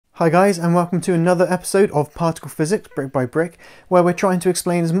Hi guys, and welcome to another episode of Particle Physics Brick by Brick, where we're trying to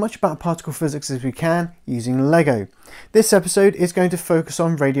explain as much about particle physics as we can using Lego. This episode is going to focus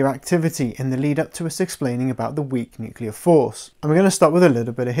on radioactivity in the lead up to us explaining about the weak nuclear force. And we're going to start with a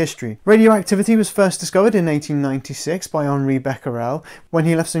little bit of history. Radioactivity was first discovered in 1896 by Henri Becquerel when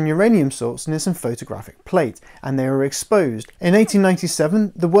he left some uranium salts near some photographic plate, and they were exposed. In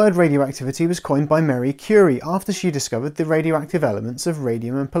 1897, the word radioactivity was coined by Marie Curie after she discovered the radioactive elements of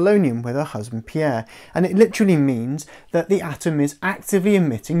radium and polonium with her husband Pierre, and it literally means that the atom is actively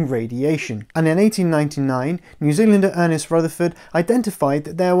emitting radiation. And in 1899, New Zealander Ernest Rutherford identified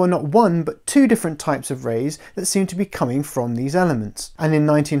that there were not one but two different types of rays that seemed to be coming from these elements. And in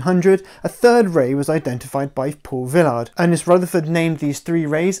 1900, a third ray was identified by Paul Villard. Ernest Rutherford named these three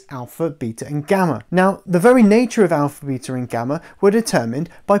rays alpha, beta and gamma. Now, the very nature of alpha, beta and gamma were determined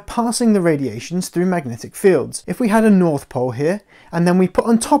by passing the radiations through magnetic fields. If we had a north pole here, and then we put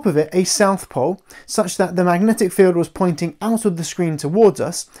on top of it a south pole, such that the magnetic field was pointing out of the screen towards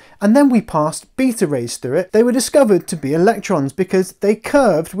us, and then we passed beta rays through it, they were discovered to be electrons because they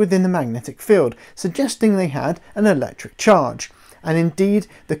curved within the magnetic field, suggesting they had an electric charge. And indeed,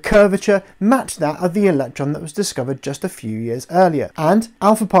 the curvature matched that of the electron that was discovered just a few years earlier. And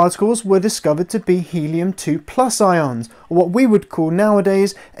alpha particles were discovered to be helium-2 plus ions, or what we would call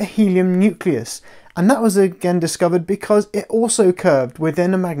nowadays a helium nucleus. And that was again discovered because it also curved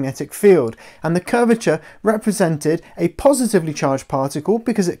within a magnetic field, and the curvature represented a positively charged particle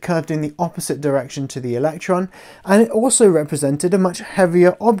because it curved in the opposite direction to the electron, and it also represented a much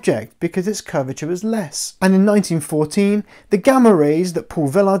heavier object because its curvature was less. And in 1914, the gamma rays that Paul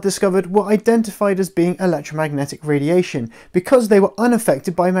Villard discovered were identified as being electromagnetic radiation because they were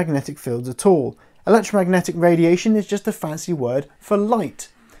unaffected by magnetic fields at all. Electromagnetic radiation is just a fancy word for light.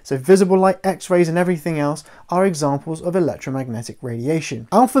 So visible light, X-rays and everything else are examples of electromagnetic radiation.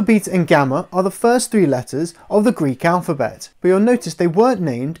 Alpha, beta and gamma are the first three letters of the Greek alphabet, but you'll notice they weren't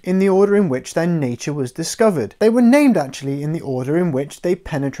named in the order in which their nature was discovered. They were named actually in the order in which they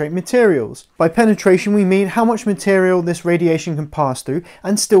penetrate materials. By penetration we mean how much material this radiation can pass through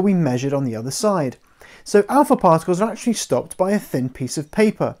and still be measured on the other side. So alpha particles are actually stopped by a thin piece of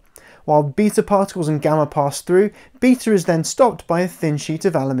paper. While beta particles and gamma pass through, beta is then stopped by a thin sheet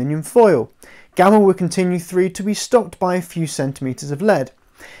of aluminium foil. Gamma will continue through to be stopped by a few centimetres of lead.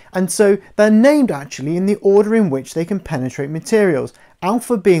 And so they're named actually in the order in which they can penetrate materials,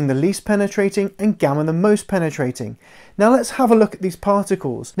 alpha being the least penetrating and gamma the most penetrating. Now let's have a look at these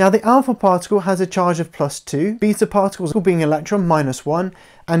particles. Now the alpha particle has a charge of +2, beta particles being electron -1,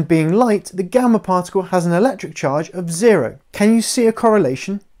 and being light, the gamma particle has an electric charge of 0. Can you see a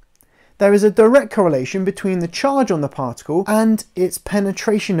correlation? There is a direct correlation between the charge on the particle and its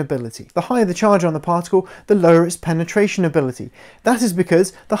penetration ability. The higher the charge on the particle, the lower its penetration ability. That is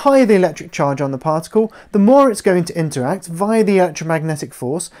because the higher the electric charge on the particle, the more it's going to interact via the electromagnetic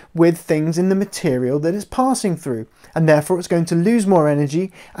force with things in the material that it's passing through, and therefore it's going to lose more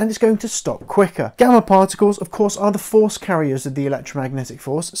energy and it's going to stop quicker. Gamma particles, of course, are the force carriers of the electromagnetic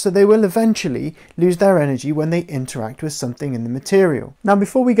force, so they will eventually lose their energy when they interact with something in the material. Now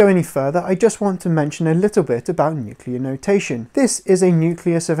before we go any further, I just want to mention a little bit about nuclear notation. This is a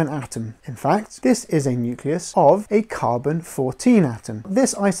nucleus of an atom. In fact, this is a nucleus of a carbon-14 atom.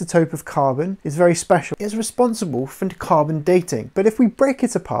 This isotope of carbon is very special. It's responsible for carbon dating, but if we break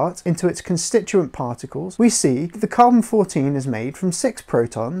it apart into its constituent particles, we see that the carbon-14 is made from 6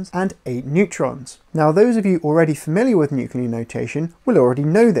 protons and 8 neutrons. Now those of you already familiar with nuclear notation will already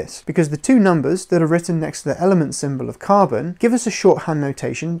know this, because the two numbers that are written next to the element symbol of carbon give us a shorthand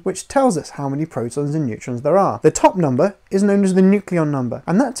notation which tells us how many protons and neutrons there are. The top number is known as the nucleon number,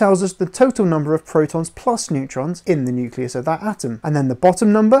 and that tells us the total number of protons plus neutrons in the nucleus of that atom. And then the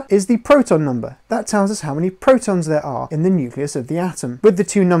bottom number is the proton number. That tells us how many protons there are in the nucleus of the atom. With the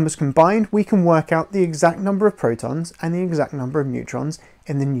two numbers combined, we can work out the exact number of protons and the exact number of neutrons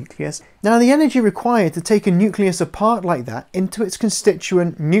in the nucleus. Now the energy required to take a nucleus apart like that into its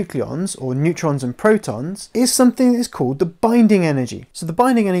constituent nucleons, or neutrons and protons, is something that is called the binding energy. So the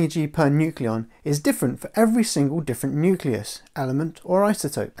binding energy per nucleon is different for every single different nucleus, element or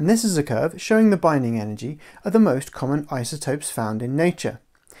isotope. And this is a curve showing the binding energy of the most common isotopes found in nature.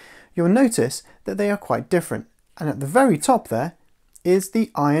 You'll notice that they are quite different, and at the very top there is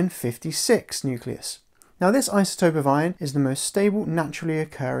the iron 56 nucleus. Now this isotope of iron is the most stable naturally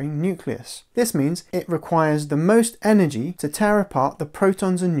occurring nucleus. This means it requires the most energy to tear apart the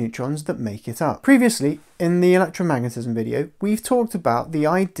protons and neutrons that make it up. Previously, in the electromagnetism video, we've talked about the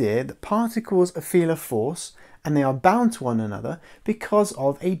idea that particles feel a force and they are bound to one another because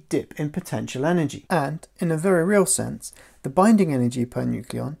of a dip in potential energy. And in a very real sense, the binding energy per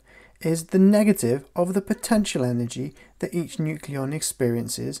nucleon is the negative of the potential energy that each nucleon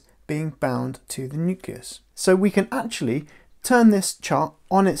experiences being bound to the nucleus. So we can actually turn this chart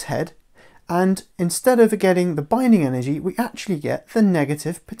on its head, and instead of getting the binding energy, we actually get the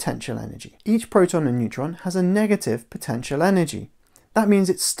negative potential energy. Each proton and neutron has a negative potential energy. That means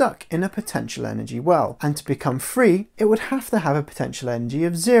it's stuck in a potential energy well, and to become free, it would have to have a potential energy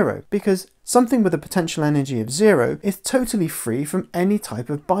of 0, because something with a potential energy of 0 is totally free from any type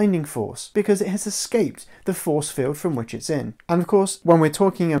of binding force, because it has escaped the force field from which it's in. And of course, when we're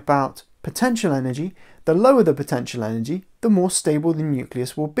talking about potential energy, the lower the potential energy, the more stable the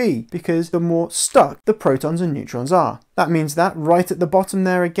nucleus will be, because the more stuck the protons and neutrons are. That means that right at the bottom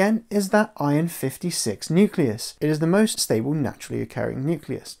there again is that iron 56 nucleus. It is the most stable naturally occurring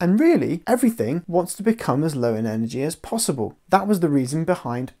nucleus. And really, everything wants to become as low in energy as possible. That was the reason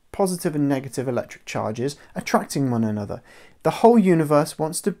behind positive and negative electric charges attracting one another. The whole universe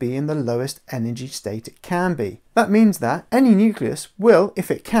wants to be in the lowest energy state it can be. That means that any nucleus will, if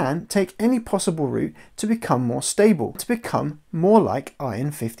it can, take any possible route to become more stable, to become more like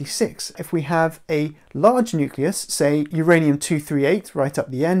iron 56. If we have a large nucleus, say uranium-238 right up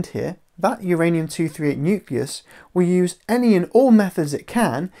the end here, that uranium-238 nucleus will use any and all methods it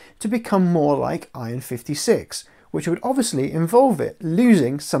can to become more like iron 56. Which would obviously involve it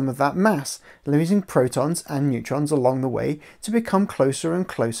losing some of that mass, losing protons and neutrons along the way to become closer and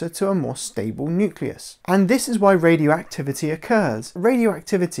closer to a more stable nucleus. And this is why radioactivity occurs.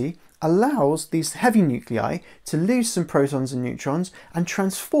 Radioactivity allows these heavy nuclei to lose some protons and neutrons and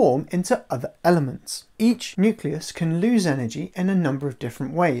transform into other elements. Each nucleus can lose energy in a number of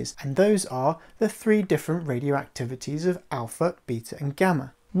different ways, and those are the 3 different radioactivities of alpha, beta and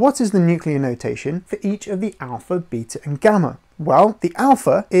gamma. What is the nuclear notation for each of the alpha, beta and gamma? Well, the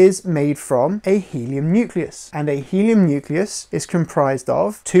alpha is made from a helium nucleus, and a helium nucleus is comprised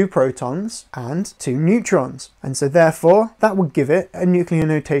of 2 protons and 2 neutrons, and so therefore that would give it a nuclear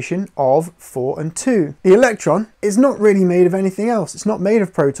notation of 4 and 2. The electron is not really made of anything else. It's not made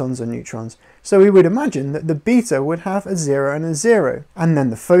of protons and neutrons, so we would imagine that the beta would have a 0 and a 0. And then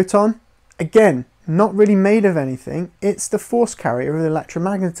the photon, again, not really made of anything, it's the force carrier of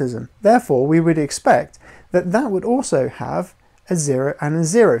electromagnetism. Therefore, we would expect that that would also have a 0 and a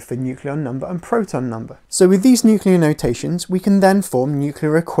 0 for nucleon number and proton number. So with these nuclear notations, we can then form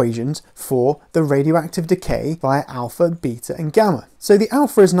nuclear equations for the radioactive decay via alpha, beta and gamma. So the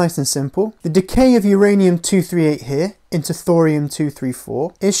alpha is nice and simple. The decay of uranium-238 here into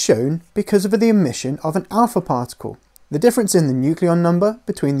thorium-234 is shown because of the emission of an alpha particle. The difference in the nucleon number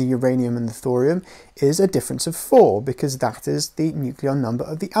between the uranium and the thorium is a difference of 4, because that is the nucleon number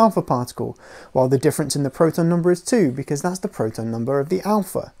of the alpha particle, while the difference in the proton number is 2, because that's the proton number of the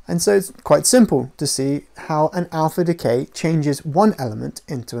alpha. And so it's quite simple to see how an alpha decay changes one element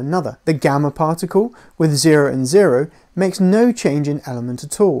into another. The gamma particle with 0 and 0 makes no change in element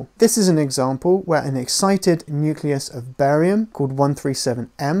at all. This is an example where an excited nucleus of barium called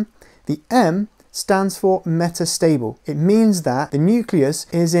 137M, the M stands for metastable. It means that the nucleus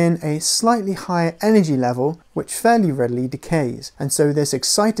is in a slightly higher energy level which fairly readily decays, and so this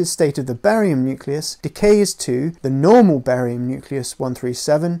excited state of the barium nucleus decays to the normal barium nucleus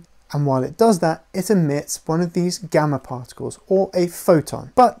 137, and while it does that, it emits one of these gamma particles, or a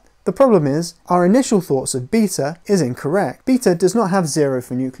photon. But the problem is, our initial thoughts of beta is incorrect. Beta does not have 0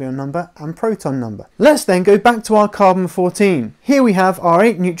 for nucleon number and proton number. Let's then go back to our carbon-14. Here we have our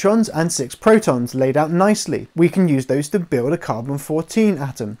 8 neutrons and 6 protons laid out nicely. We can use those to build a carbon-14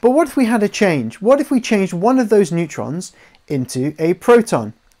 atom. But what if we had a change? What if we changed one of those neutrons into a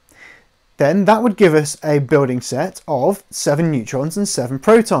proton? Then that would give us a building set of 7 neutrons and 7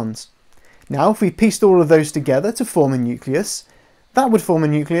 protons. Now if we pieced all of those together to form a nucleus, that would form a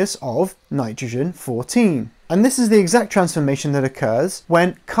nucleus of nitrogen-14. And this is the exact transformation that occurs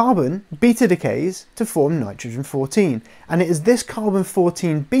when carbon beta decays to form nitrogen-14. And it is this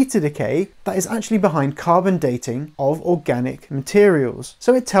carbon-14 beta decay that is actually behind carbon dating of organic materials.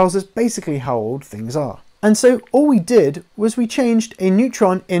 So it tells us basically how old things are. And so all we did was we changed a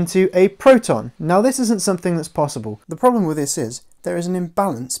neutron into a proton. Now this isn't something that's possible. The problem with this is there is an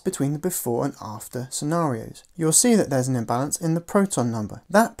imbalance between the before and after scenarios. You'll see that there's an imbalance in the proton number.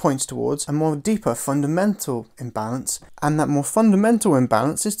 That points towards a more deeper fundamental imbalance, and that more fundamental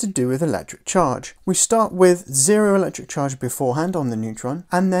imbalance is to do with electric charge. We start with 0 electric charge beforehand on the neutron,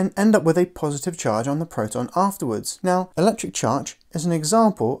 and then end up with a positive charge on the proton afterwards. Now, electric charge is an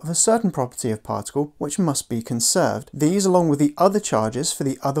example of a certain property of particle which must be conserved. These, along with the other charges for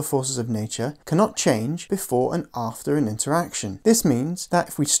the other forces of nature, cannot change before and after an interaction. This means that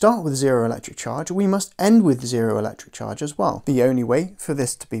if we start with zero electric charge, we must end with zero electric charge as well. The only way for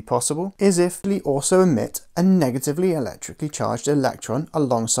this to be possible is if we also emit a negatively electrically charged electron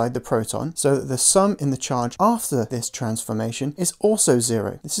alongside the proton, so that the sum in the charge after this transformation is also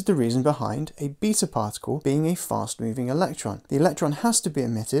zero. This is the reason behind a beta particle being a fast-moving electron. The electron has to be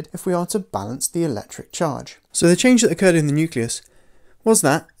emitted if we are to balance the electric charge. So the change that occurred in the nucleus was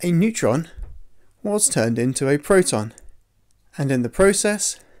that a neutron was turned into a proton, and in the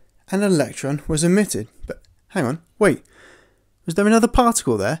process an electron was emitted. But hang on, wait, was there another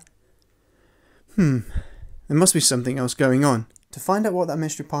particle there? There must be something else going on. To find out what that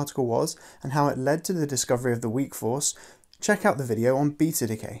mystery particle was and how it led to the discovery of the weak force, check out the video on beta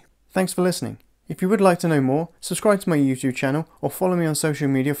decay. Thanks for listening. If you would like to know more, subscribe to my YouTube channel or follow me on social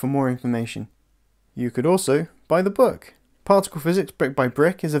media for more information. You could also buy the book. Particle Physics Brick by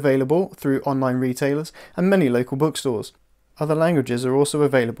Brick is available through online retailers and many local bookstores. Other languages are also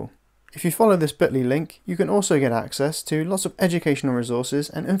available. If you follow this bit.ly link, you can also get access to lots of educational resources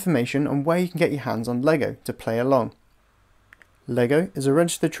and information on where you can get your hands on LEGO to play along. LEGO is a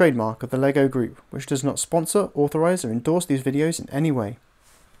registered trademark of the LEGO Group, which does not sponsor, authorise or endorse these videos in any way.